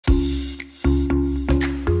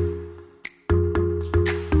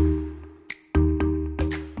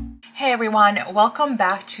everyone, welcome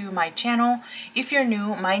back to my channel. If you're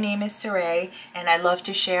new, my name is 𝘬𝘬 and I love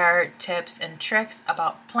to share tips and tricks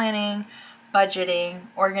about planning, budgeting,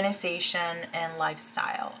 organization, and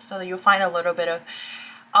lifestyle. So you'll find a little bit of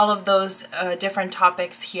all of those different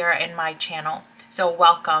topics here in my channel. So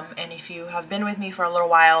welcome, and if you have been with me for a little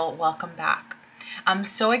while, welcome back. I'm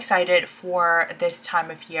so excited for this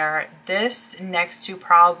time of year. This next to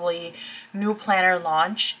probably new planner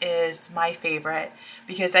launch is my favorite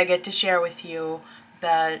because I get to share with you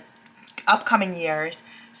the upcoming year's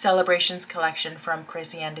celebrations collection from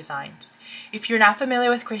Krissyanne Designs. If you're not familiar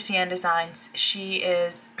with Krissyanne Designs,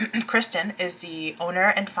 Kristen is the owner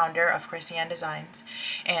and founder of Krissyanne Designs,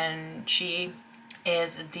 and she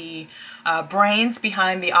is the brains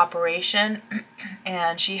behind the operation,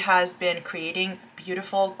 and she has been creating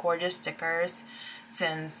beautiful, gorgeous stickers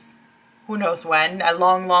since who knows when, a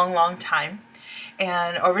long time,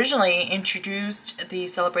 and originally introduced the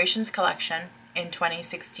celebrations collection in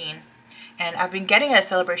 2016, and I've been getting a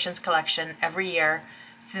celebrations collection every year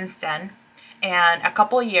since then. And a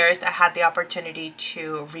couple of years I had the opportunity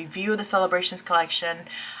to review the celebrations collection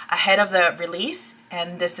ahead of the release,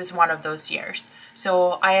 and this is one of those years.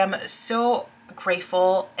 So I am so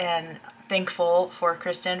grateful and thankful for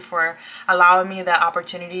Kristen for allowing me the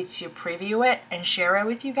opportunity to preview it and share it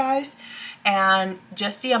with you guys. And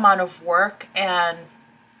just the amount of work and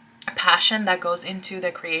passion that goes into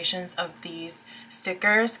the creations of these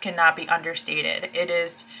stickers cannot be understated. It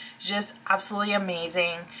is just absolutely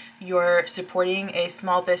amazing. You're supporting a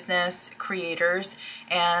small business creators,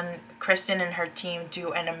 and Kristen and her team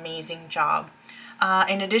do an amazing job.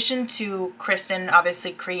 In addition to Kristen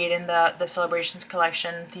obviously creating the celebrations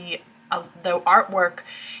collection, the artwork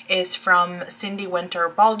is from Cindy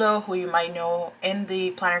Winter-Baldo, who you might know in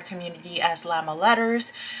the planner community as Llama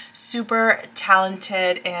Letters. Super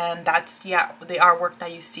talented, and that's the artwork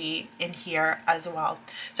that you see in here as well.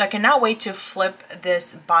 So I cannot wait to flip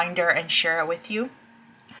this binder and share it with you.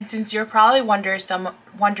 Since you're probably wondering some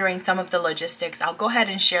of the logistics, I'll go ahead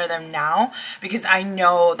and share them now because I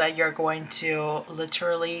know that you're going to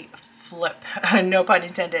literally flip, no pun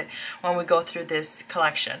intended, when we go through this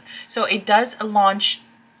collection. So it does launch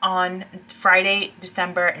on Friday,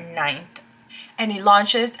 December 9th, and it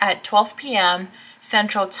launches at 12 p.m.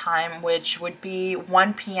 Central Time, which would be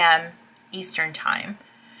 1 p.m. Eastern Time.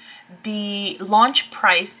 The launch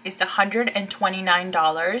price is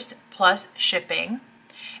 $129 plus shipping,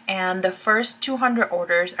 and the first 200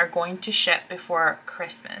 orders are going to ship before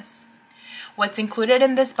Christmas. What's included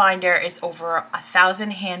in this binder is over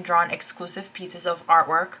 1,000 hand-drawn exclusive pieces of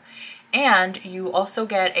artwork, and you also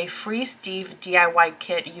get a free Steve DIY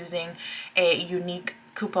kit using a unique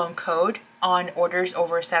coupon code on orders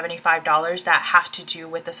over $75 that have to do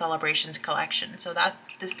with the celebrations collection. So that's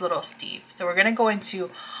this little Steve. So we're gonna go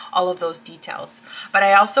into all of those details, but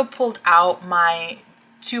I also pulled out my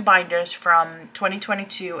two binders from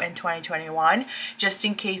 2022 and 2021 just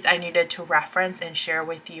in case I needed to reference and share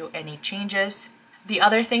with you any changes. The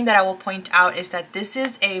other thing that I will point out is that this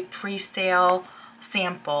is a pre-sale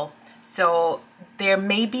sample, so there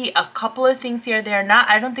may be a couple of things here.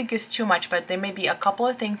 I don't think it's too much, but there may be a couple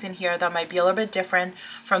of things in here that might be a little bit different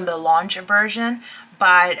from the launch version,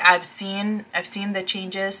 but I've seen the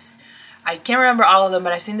changes. I can't remember all of them,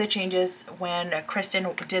 but I've seen the changes when Kristen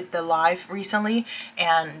did the live recently,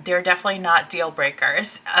 and they're definitely not deal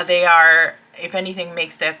breakers. They are, if anything,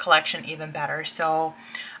 makes the collection even better. So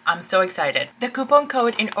I'm so excited. The coupon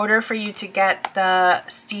code in order for you to get the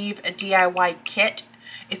Steve DIY kit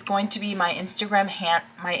is going to be my Instagram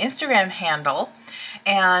handle,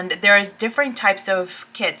 and there's different types of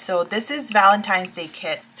kits. So this is Valentine's Day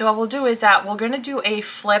kit. So what we'll do is that we're going to do a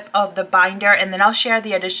flip of the binder, and then I'll share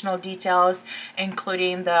the additional details,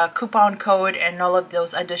 including the coupon code and all of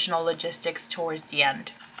those additional logistics towards the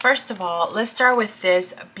end. First of all, let's start with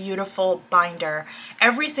this beautiful binder.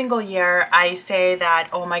 Every single year I say that,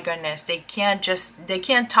 oh my goodness, they can't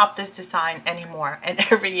top this design anymore, and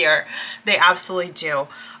every year they absolutely do.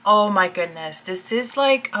 Oh my goodness, this is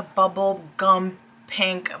like a bubble gum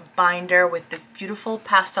pink binder with this beautiful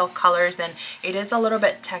pastel colors, and it is a little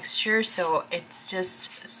bit textured, so it's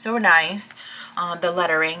just so nice. The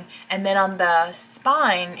lettering, and then on the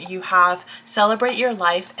spine you have Celebrate Your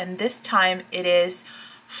Life, and this time it is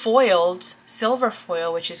foiled, silver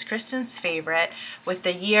foil, which is Kristen's favorite, with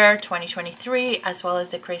the year 2023 as well as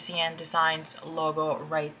the Krissyanne Designs logo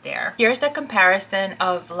right there. Here's the comparison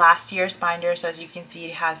of last year's binder. So as you can see,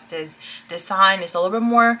 it has this design. It's a little bit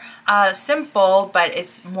more simple, but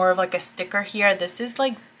it's more of like a sticker here. This is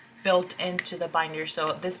like built into the binder,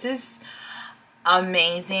 so this is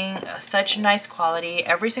amazing, such nice quality.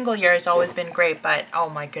 Every single year has always been great, but oh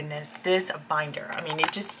my goodness, this binder, I mean,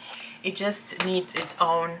 it just needs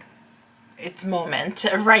its moment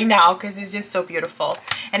right now because it's just so beautiful.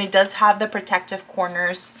 And it does have the protective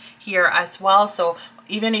corners here as well, so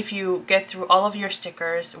even if you get through all of your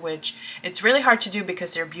stickers, which it's really hard to do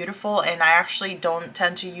because they're beautiful, and I actually don't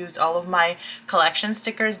tend to use all of my collection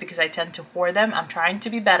stickers because I tend to hoard them. I'm trying to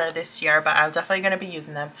be better this year, but I'm definitely going to be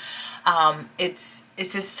using them.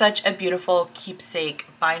 It's just such a beautiful keepsake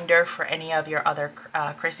binder for any of your other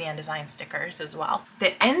Krissyanne design stickers as well.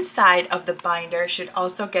 The inside of the binder should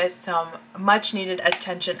also get some much needed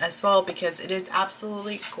attention as well because it is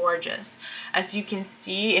absolutely gorgeous. As you can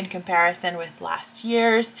see, in comparison with last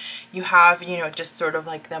year's, you have, you know, just sort of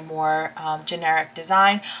like the more generic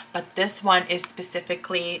design, but this one is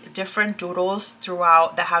specifically different doodles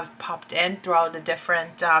throughout that have popped in throughout the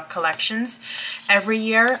different collections every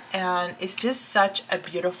year, and it's just such a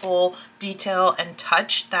beautiful detail and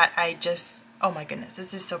touch that I just, oh my goodness,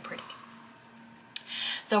 this is so pretty.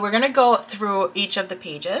 So we're gonna go through each of the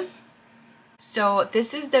pages. So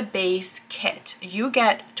this is the base kit. You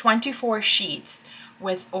get 24 sheets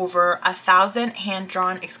with over 1,000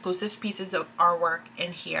 hand-drawn exclusive pieces of artwork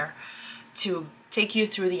in here to take you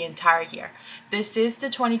through the entire year. This is the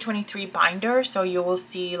 2023 binder, so you will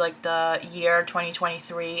see like the year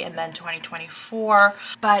 2023 and then 2024.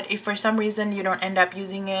 But if for some reason you don't end up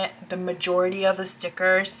using it, the majority of the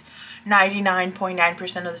stickers,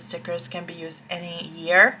 99.9% of the stickers can be used any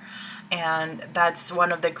year. And that's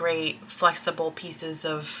one of the great flexible pieces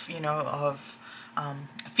of, you know, of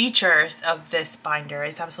features of this binder.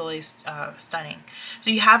 Is absolutely stunning. So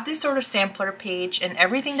you have this sort of sampler page, and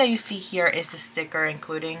everything that you see here is a sticker,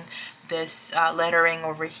 including this lettering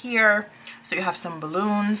over here. So you have some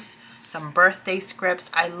balloons, some birthday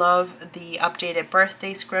scripts. I love the updated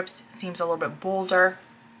birthday scripts. It seems a little bit bolder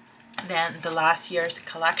than the last year's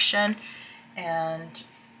collection, and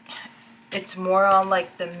it's more on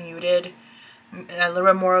like the muted, a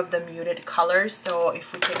little bit more of the muted colors. So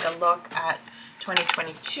if we take a look at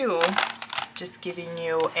 2022, just giving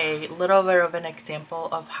you a little bit of an example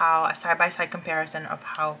of how a side-by-side comparison of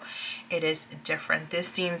how it is different. This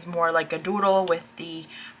seems more like a doodle with the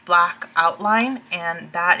black outline,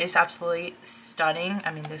 and that is absolutely stunning.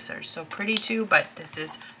 I mean, these are so pretty too, but this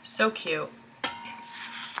is so cute.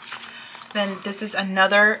 Then this is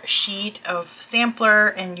another sheet of sampler,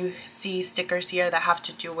 and you see stickers here that have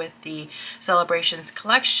to do with the Celebrations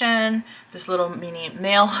collection. This little mini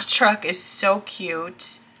mail truck is so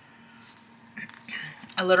cute.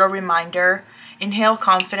 A little reminder, inhale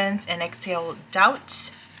confidence and exhale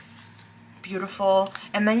doubt. Beautiful.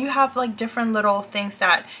 And then you have like different little things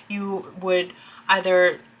that you would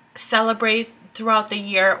either celebrate throughout the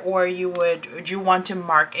year, or you want to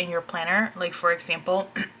mark in your planner. Like for example,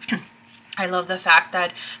 I love the fact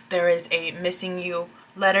that there is a missing you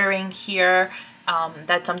lettering here.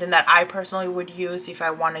 That's something that I personally would use if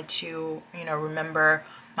I wanted to, you know, remember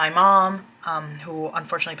my mom, who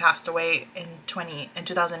unfortunately passed away in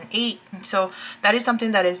 2008. So that is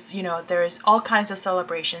something that is, you know, there is all kinds of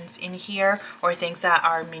celebrations in here, or things that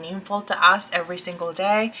are meaningful to us every single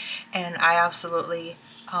day, and I absolutely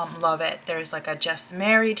love it. There's like a just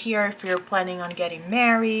married here if you're planning on getting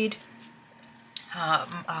married.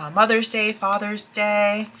 Mother's Day, Father's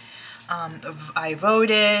Day, I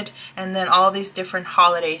voted, and then all these different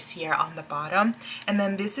holidays here on the bottom. And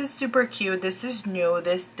then this is super cute. This is new.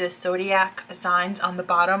 This zodiac signs on the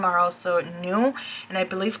bottom are also new, and I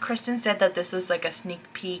believe Kristen said that this was like a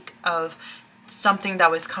sneak peek of something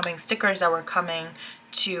that was coming, stickers that were coming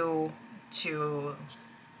to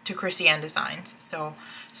Krissyanne Designs. So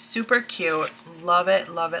super cute. Love it,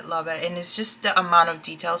 love it, love it. And it's just the amount of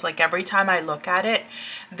details, like every time I look at it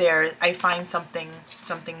there, I find something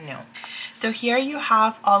new. So here you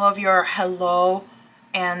have all of your hello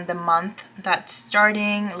and the month that's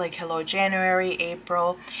starting, like hello January,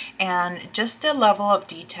 April, and just the level of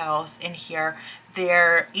details in here.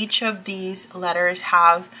 Each of these letters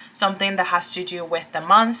have something that has to do with the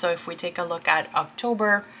month. So if we take a look at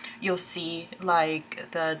October, you'll see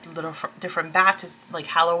like the little different bats. It's like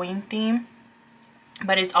Halloween theme,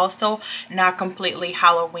 but it's also not completely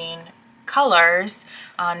Halloween colors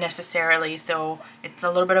necessarily, so it's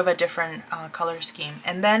a little bit of a different color scheme.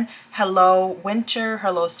 And then hello winter,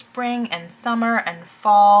 hello spring and summer and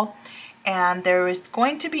fall. And there is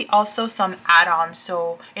going to be also some add-ons.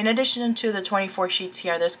 So in addition to the 24 sheets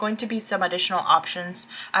here, there's going to be some additional options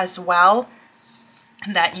as well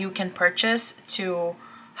that you can purchase to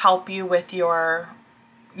help you with your,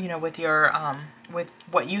 with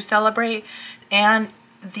what you celebrate. And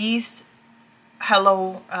these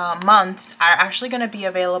Hello months are actually going to be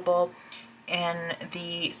available in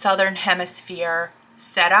the Southern Hemisphere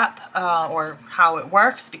setup, or how it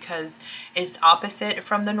works, because it's opposite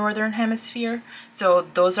from the Northern Hemisphere. So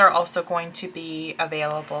those are also going to be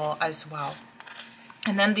available as well.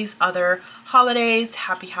 And then these other holidays: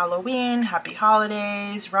 Happy Halloween, Happy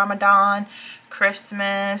Holidays, Ramadan,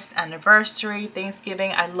 Christmas, anniversary,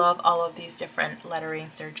 Thanksgiving. I love all of these different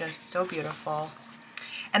letterings. They're just so beautiful.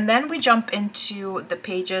 And then we jump into the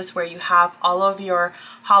pages where you have all of your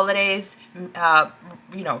holidays,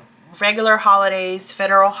 you know, regular holidays,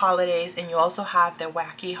 federal holidays, and you also have the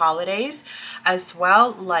wacky holidays as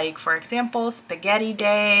well, like for example Spaghetti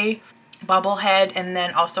Day, Bubblehead, and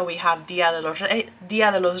then also we have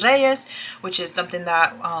𝘬𝘪𝘵𝘗, which is something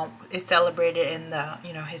that is celebrated in the,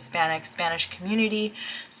 you know, Spanish community.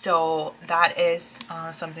 So that is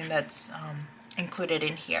something that's included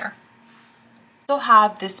in here. Also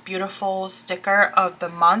have this beautiful sticker of the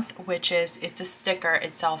month, which is, it's a sticker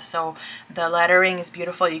itself, so the lettering is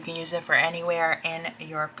beautiful. You can use it for anywhere in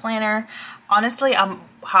your planner. Honestly,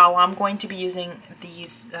 how I'm going to be using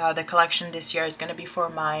these the collection this year is going to be for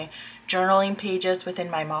my journaling pages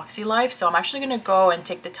within my Moxie Life. So I'm actually going to go and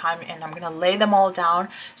take the time and I'm going to lay them all down.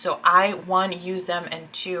 So I, one, use them,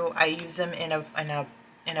 and two, I use them in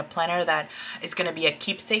a planner that is going to be a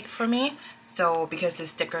keepsake for me. So because the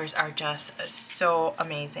stickers are just so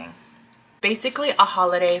amazing. Basically a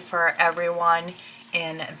holiday for everyone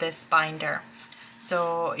in this binder.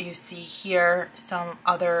 So you see here some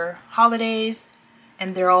other holidays,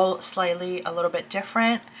 and they're all slightly a little bit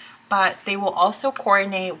different, but they will also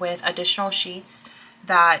coordinate with additional sheets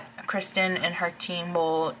that Kristen and her team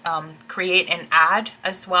will create and add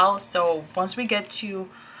as well. So once we get to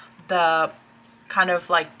the kind of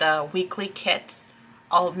like the weekly kits,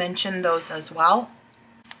 I'll mention those as well.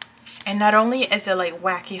 And not only is it like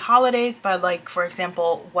wacky holidays, but like for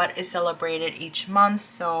example what is celebrated each month.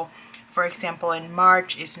 So for example in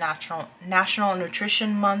March is National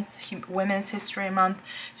Nutrition Month, Women's History Month.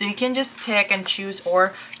 So you can just pick and choose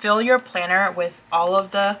or fill your planner with all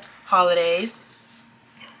of the holidays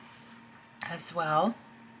as well.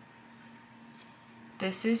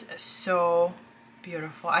 This is so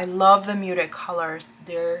beautiful. I love the muted colors.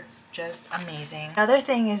 They're just amazing. Another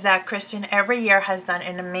thing is that Kristen every year has done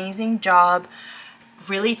an amazing job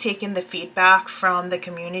really taking the feedback from the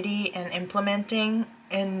community and implementing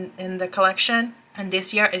in the collection, and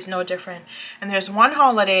this year is no different. And there's one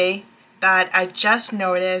holiday that I just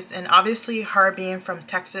noticed, and obviously her being from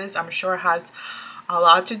Texas, I'm sure has a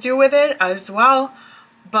lot to do with it as well,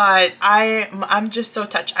 but I'm just so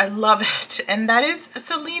touched. I love it, and that is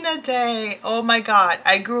Selena Day. Oh my god,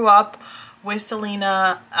 I grew up with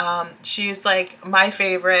Selena. She's like my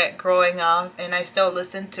favorite growing up, and I still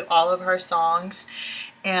listen to all of her songs,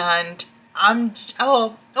 and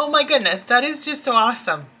oh my goodness, that is just so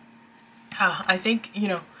awesome. I think, you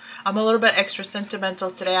know, I'm a little bit extra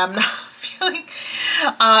sentimental today. I'm not feeling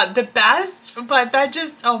the best, but that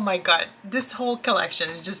just, oh my god, this whole collection,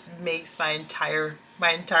 it just makes my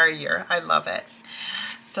entire year. I love it.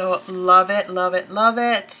 So love it, love it, love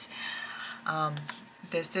it.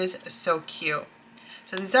 This is so cute.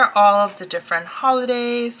 So these are all of the different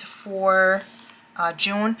holidays for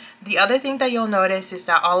June. The other thing that you'll notice is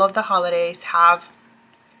that all of the holidays have,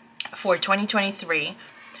 for 2023,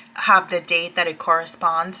 have the date that it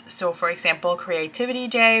corresponds. So for example, Creativity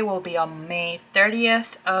Day will be on May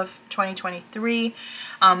 30th of 2023.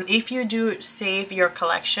 If you do save your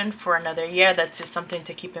collection for another year, that's just something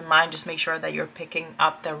to keep in mind. Just make sure that you're picking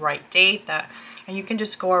up the right date, and you can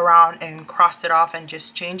just go around and cross it off and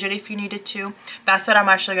just change it if you needed to. That's what I'm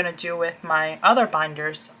actually going to do with my other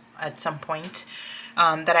binders at some point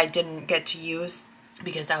that I didn't get to use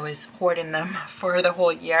because I was hoarding them for the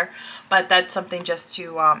whole year. But that's something just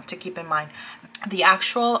to keep in mind. The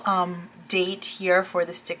actual date here for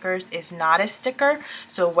the stickers is not a sticker.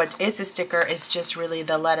 So what is a sticker is just really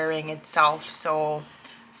the lettering itself. So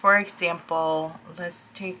for example, let's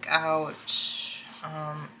take out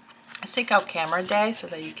Camera Day so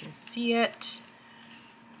that you can see it.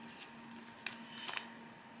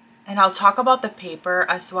 And I'll talk about the paper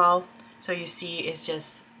as well. So you see it's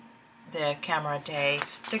just the Camera Day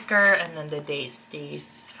sticker, and then the date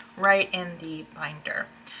stays right in the binder.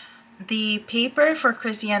 The paper for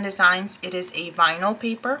Krissyanne Designs, it is a vinyl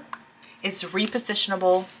paper. It's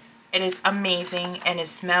repositionable. It is amazing, and it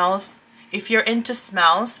smells, if you're into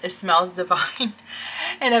smells, it smells divine.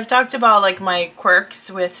 And I've talked about like my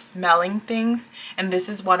quirks with smelling things, and this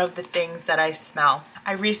is one of the things that I smell.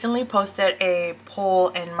 I recently posted a poll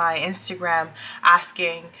in my Instagram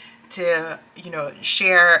asking to, you know,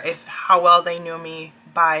 share how well they knew me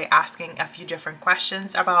by asking a few different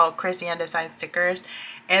questions about Krissyanne design stickers,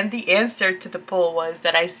 and the answer to the poll was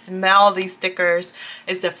that I smell these stickers.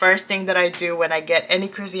 Is the first thing that I do when I get any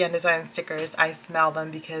Krissyanne design stickers. I smell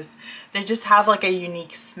them because they just have like a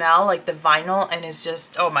unique smell, like the vinyl, and it's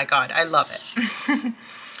just, oh my god, I love it.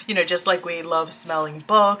 You know, just like we love smelling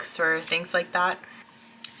books or things like that.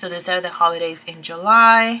 So these are the holidays in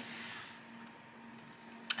July.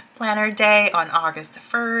 Planner Day on August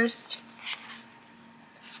 1st.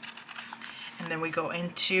 And then we go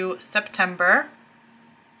into September.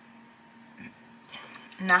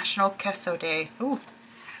 National Queso Day. Ooh.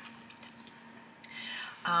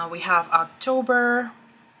 We have October.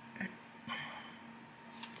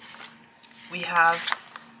 We have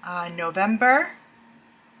November.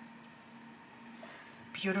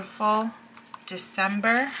 Beautiful.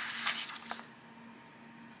 December.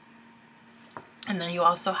 And then you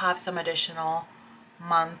also have some additional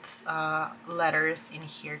months letters in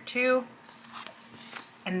here too.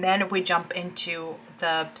 And then we jump into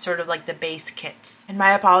the sort of like the base kits. And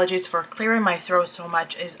my apologies for clearing my throat so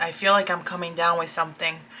much, is I feel like I'm coming down with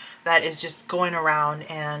something that is just going around,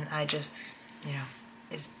 and I just, you know,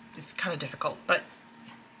 it's kind of difficult, but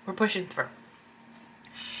we're pushing through.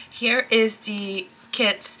 Here is the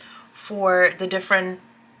kits for the different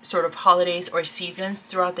sort of holidays or seasons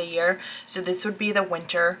throughout the year. So this would be the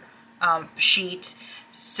winter sheet.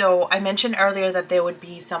 So I mentioned earlier that there would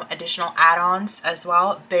be some additional add-ons as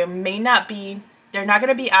well. There may not be, they're not going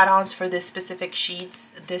to be add-ons for this specific sheets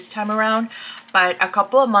this time around, but a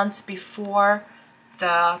couple of months before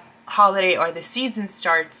the holiday or the season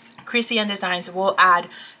starts, Krissyanne Designs will add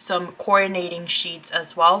some coordinating sheets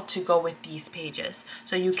as well to go with these pages.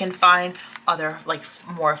 So you can find other like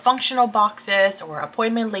more functional boxes or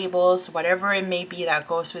appointment labels, whatever it may be that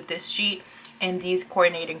goes with this sheet, in these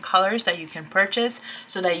coordinating colors that you can purchase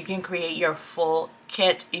so that you can create your full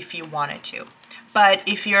kit if you wanted to. But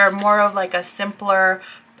if you're more of like a simpler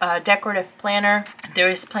decorative planner, there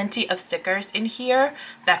is plenty of stickers in here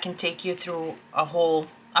that can take you through a whole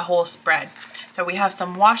spread. So we have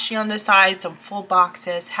some washi on the side, some full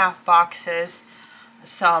boxes, half boxes,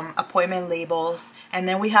 some appointment labels, and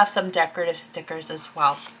then we have some decorative stickers as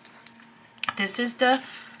well. This is the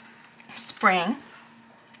spring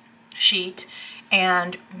sheet,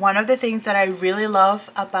 and one of the things that I really love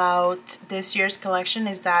about this year's collection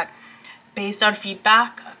is that, based on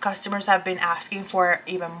feedback, customers have been asking for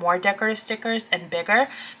even more decorative stickers and bigger.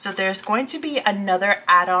 So there's going to be another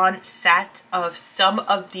add-on set of some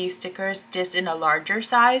of these stickers just in a larger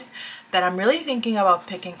size that I'm really thinking about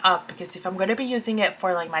picking up, because if I'm going to be using it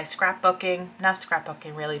for like my scrapbooking, not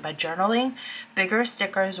scrapbooking really, but journaling, bigger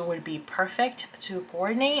stickers would be perfect to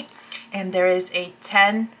coordinate. And there is a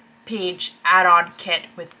 10-page add-on kit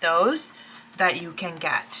with those that you can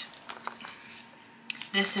get.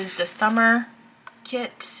 This is the summer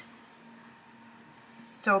kit.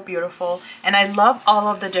 So beautiful. And I love all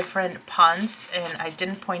of the different puns, and I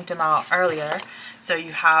didn't point them out earlier. So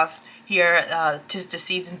you have here, 'tis the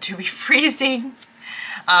season to be freezing.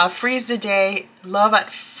 Freeze the day. Love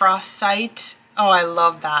at frost sight. Oh, I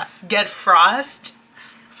love that. Get frost.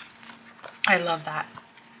 I love that.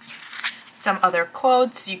 Some other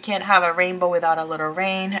quotes. You can't have a rainbow without a little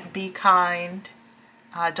rain. Be kind.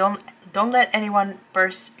 Don't let anyone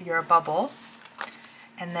burst your bubble.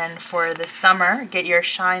 And then for the summer, get your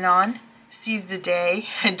shine on. Seize the day.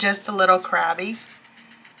 Just a little crabby.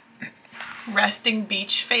 Resting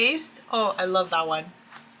beach face. Oh, I love that one.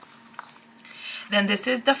 Then this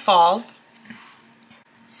is the fall.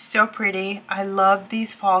 So pretty. I love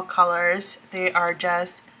these fall colors. They are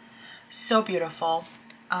just so beautiful.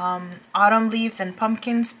 Autumn leaves and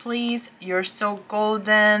pumpkins, please. You're so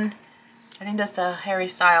golden. I think that's a Harry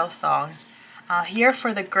Styles song. Here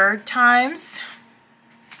for the GERD times.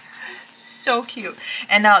 So cute.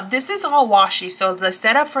 And now this is all washi, so the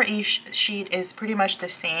setup for each sheet is pretty much the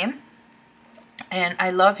same. And I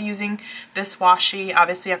love using this washi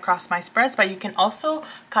obviously across my spreads, but you can also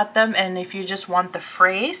cut them, and if you just want the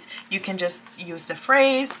phrase, you can just use the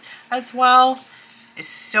phrase as well. It's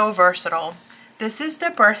so versatile. This is the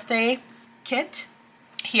birthday kit.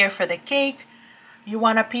 Here for the cake. You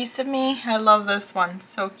want a piece of me? I love this one.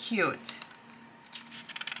 So cute.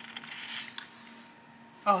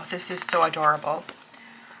 Oh, this is so adorable.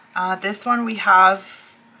 This one we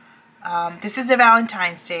have, this is the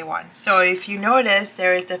Valentine's Day one. So if you notice,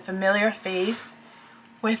 there is a familiar face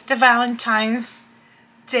with the Valentine's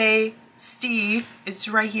Day Steve. It's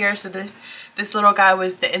right here. So this little guy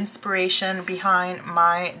was the inspiration behind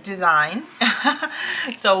my design.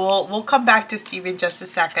 So we'll come back to Steve in just a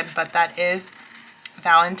second, but that is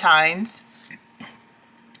Valentine's.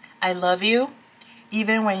 I love you.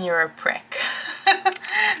 even when you're a prick.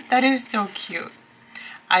 That is so cute.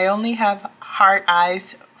 I only have heart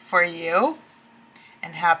eyes for you,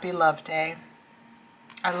 and happy love day.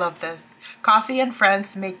 I love this. Coffee and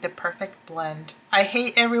friends make the perfect blend. I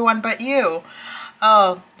hate everyone but you.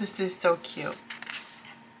 Oh, this is so cute.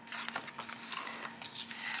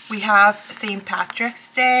 We have St.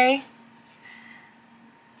 Patrick's Day,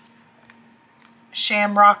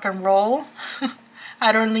 Shamrock and Roll.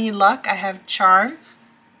 I don't need luck, I have charm.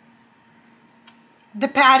 The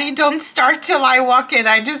patty don't start till I walk in.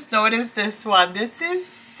 I just noticed this one. This is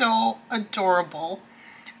so adorable.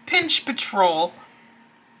 Pinch Patrol.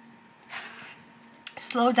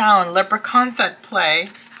 Slow down, leprechauns that play.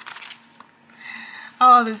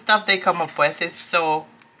 Oh, the stuff they come up with is so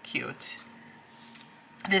cute.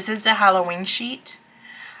 This is the Halloween sheet.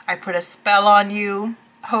 I put a spell on you.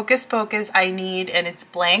 Hocus Pocus I need, and it's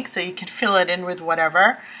blank, so you can fill it in with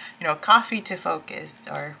whatever. You know, coffee to focus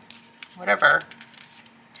or whatever.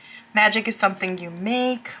 Magic is something you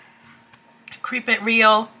make. Creep it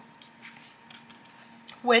real.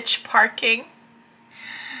 Witch parking.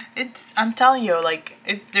 I'm telling you, like,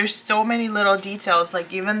 there's so many little details.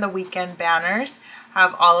 Like, even the weekend banners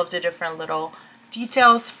have all of the different little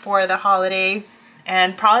details for the holiday.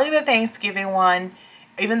 And probably the Thanksgiving one,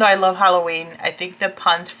 even though I love Halloween, I think the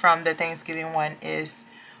puns from the Thanksgiving one is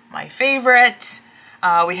my favorite.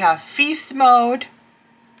 We have feast mode.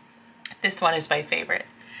 This one is my favorite.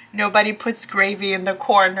 Nobody puts gravy in the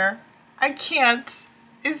corner. I can't.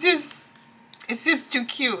 It's just too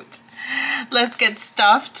cute. Let's get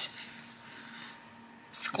stuffed.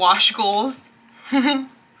 Squash goals.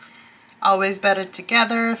 Always better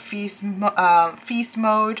together. Feast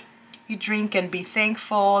mode. You drink and be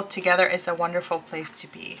thankful. Together is a wonderful place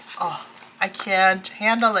to be. Oh, I can't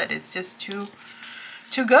handle it. It's just too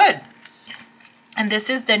good. And this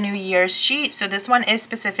is the New Year's sheet. So this one is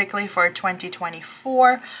specifically for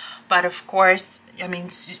 2024, but of course, I mean,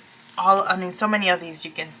 so many of these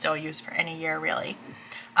you can still use for any year, really.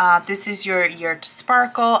 This is your year to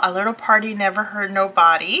sparkle. A little party never hurt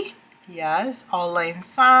nobody. Yes, all lang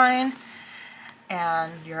syne.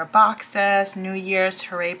 And your box says New Year's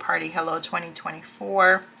hooray party, hello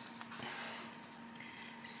 2024.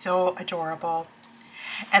 So adorable.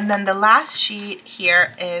 And then the last sheet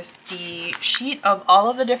here is the sheet of all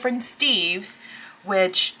of the different Steves,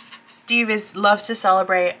 which Steve loves to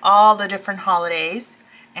celebrate all the different holidays.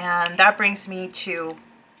 And that brings me to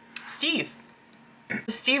Steve.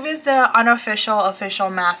 Steve is the official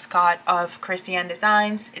mascot of Krissyanne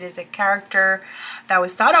Designs. It is a character that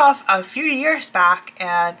was thought of a few years back,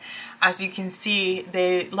 and as you can see,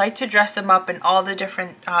 they like to dress them up in all the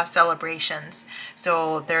different celebrations.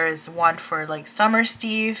 So there's one for like Summer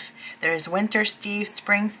Steve, there's Winter Steve,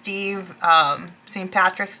 Spring Steve, St.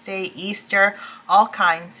 Patrick's Day, Easter, all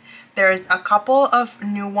kinds. There's a couple of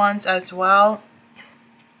new ones as well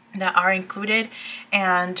that are included,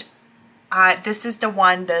 and this is the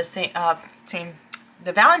one,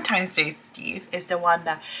 the Valentine's Day Steve is the one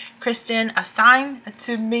that Kristen assigned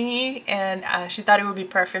to me, and she thought it would be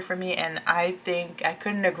perfect for me, and I think I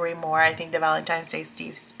couldn't agree more. I think the Valentine's Day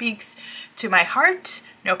Steve speaks to my heart,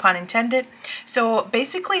 no pun intended. So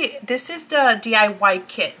basically, this is the DIY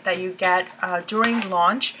kit that you get during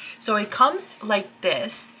launch. So it comes like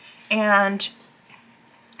this, and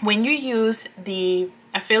when you use the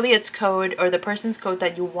affiliates code or the person's code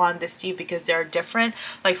that you want the Steve, because they're different,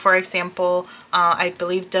 like for example, I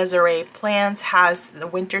believe Desiree Plans has the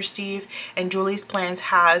Winter Steve and Julie's Plans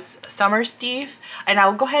has Summer Steve, and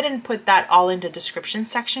I'll go ahead and put that all in the description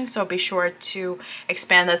section, so be sure to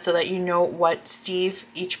expand that so that you know what Steve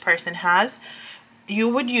each person has. You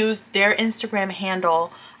would use their Instagram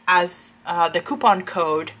handle as the coupon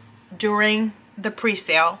code during the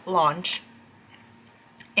pre-sale launch,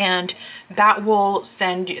 and that will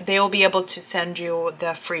send you, they will be able to send you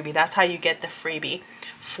the freebie. That's how you get the freebie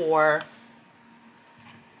for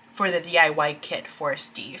the DIY kit for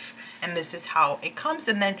Steve. And this is how it comes,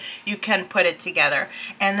 and then you can put it together.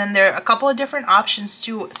 And then there are a couple of different options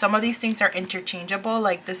too. Some of these things are interchangeable,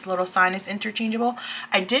 like this little sign is interchangeable.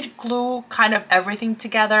 I did glue kind of everything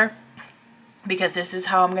together because this is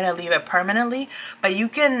how I'm going to leave it permanently, but you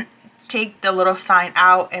can take the little sign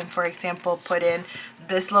out and, for example, put in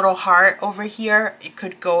this little heart over here. It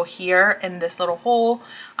could go here in this little hole,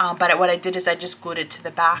 but what I did is I just glued it to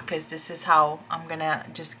the back because this is how I'm gonna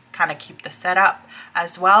just kind of keep the setup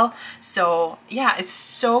as well. So yeah, it's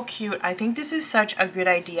so cute. I think this is such a good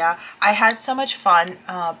idea. I had so much fun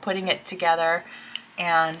putting it together,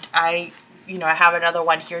 and I have another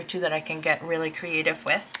one here too that I can get really creative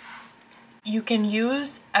with. You can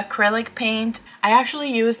use acrylic paint. I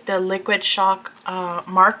actually used the liquid chalk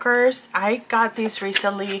markers. I got these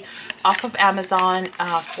recently off of Amazon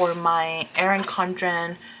for my Erin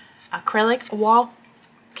Condren acrylic wall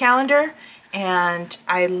calendar, and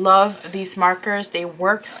I love these markers. They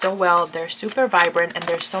work so well. They're super vibrant and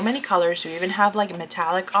there's so many colors. You even have like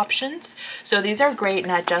metallic options, so these are great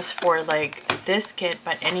not just for like this kit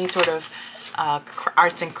but any sort of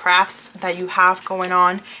arts and crafts that you have going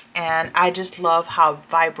on. And I just love how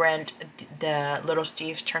vibrant the little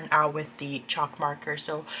Steves turned out with the chalk marker,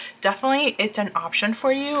 so definitely it's an option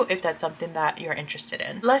for you if that's something that you're interested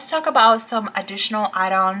in. Let's talk about some additional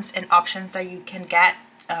add-ons and options that you can get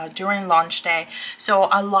during launch day. So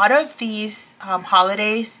a lot of these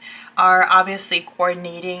holidays are obviously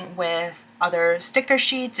coordinating with other sticker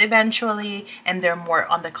sheets eventually, and they're more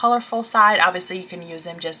on the colorful side. Obviously you can use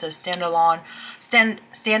them just as standalone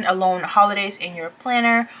holidays in your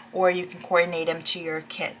planner, or you can coordinate them to your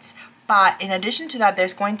kits. But in addition to that,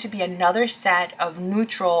 there's going to be another set of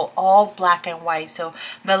neutral, all black and white. So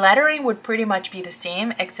the lettering would pretty much be the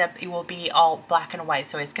same, except it will be all black and white.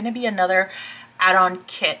 So it's going to be another add-on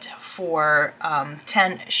kit for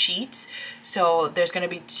 10 sheets. So there's going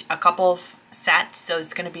to be a couple of sets. So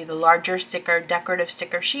it's going to be the larger decorative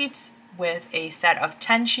sticker sheets with a set of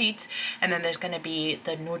 10 sheets, and then there's going to be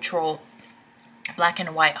the neutral black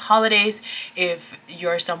and white holidays if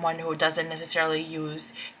you're someone who doesn't necessarily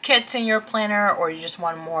use kits in your planner, or you just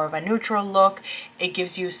want more of a neutral look. It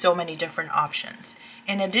gives you so many different options.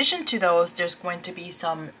 In addition to those, there's going to be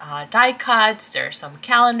some die cuts, there's some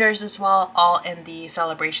calendars as well, all in the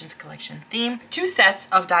Celebrations Collection theme. 2 sets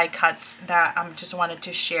of die cuts that I just wanted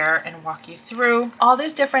to share and walk you through. All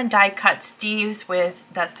these different die cut Steves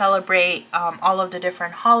that celebrate all of the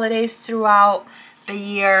different holidays throughout the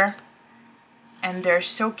year. And they're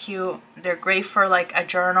so cute. They're great for like a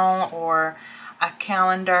journal or a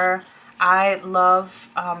calendar. I love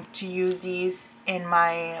to use these in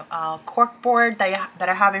my cork board that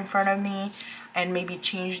I have in front of me, and maybe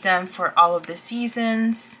change them for all of the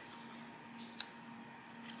seasons.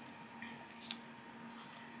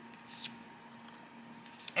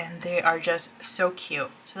 And they are just so cute.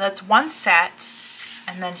 So that's one set,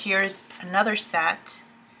 and then here's another set.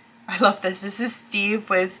 I love this. This is Steve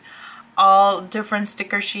with all different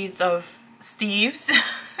sticker sheets of Steves.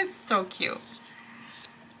 It's so cute.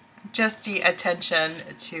 Just the attention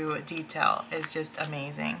to detail is just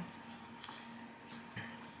amazing.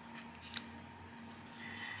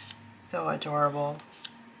 So adorable.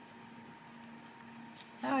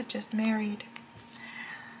 Oh, just married.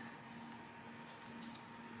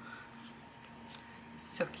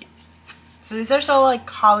 So cute. So these are so like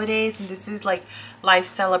holidays, and this is like life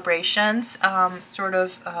celebrations sort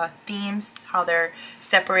of themes, how they're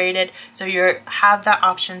separated. So you have that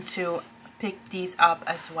option to pick these up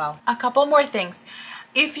as well. A couple more things.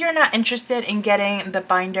 If you're not interested in getting the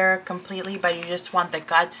binder completely, but you just want the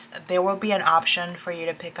guts, there will be an option for you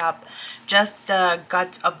to pick up just the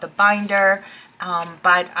guts of the binder.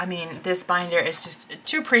 But I mean, this binder is just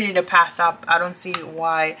too pretty to pass up. I don't see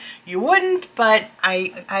why you wouldn't, but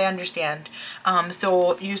I understand.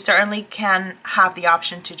 So you certainly can have the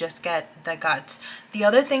option to just get the guts. The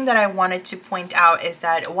other thing that I wanted to point out is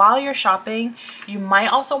that while you're shopping, you might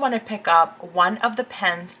also want to pick up one of the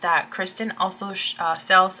pens that Kristen also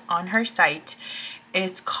sells on her site.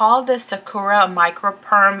 It's called the Sakura Micro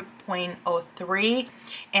Perm .03,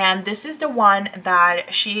 and this is the one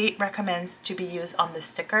that she recommends to be used on the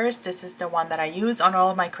stickers. This is the one that I use on all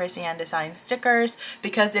of my Krissyanne design stickers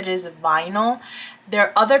because it is vinyl. There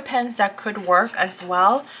are other pens that could work as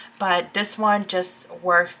well, but this one just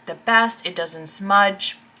works the best. It doesn't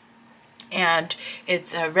smudge, and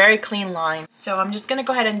it's a very clean line. So I'm just gonna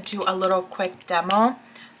go ahead and do a little quick demo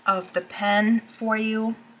of the pen for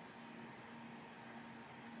you.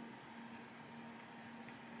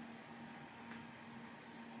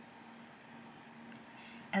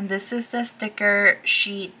 And this is the sticker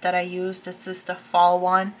sheet that I used. This is the fall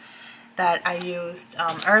one that I used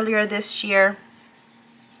earlier this year.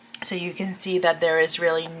 So you can see that there is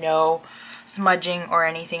really no smudging or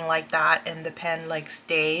anything like that, and the pen like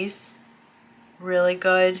stays really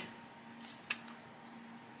good.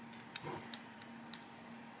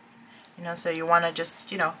 You know, so you want to just,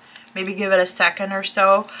 you know, maybe give it a second or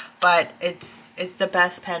so, but it's the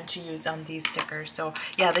best pen to use on these stickers. So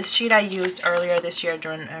yeah, this sheet I used earlier this year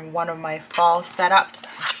during one of my fall setups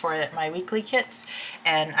for my weekly kits,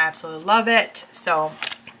 and I absolutely love it. So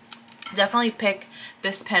definitely pick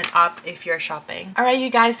this pen up if you're shopping. All right, you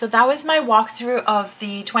guys, so that was my walkthrough of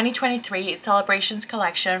the 2023 Celebrations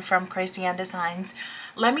collection from Krissyanne Designs.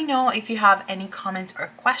 Let me know if you have any comments or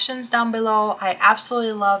questions down below. I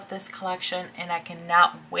absolutely love this collection and I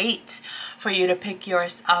cannot wait for you to pick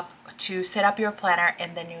yours up to set up your planner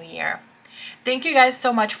in the new year. Thank you guys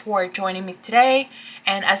so much for joining me today,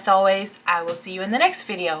 and as always, I will see you in the next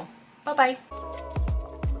video. Bye bye.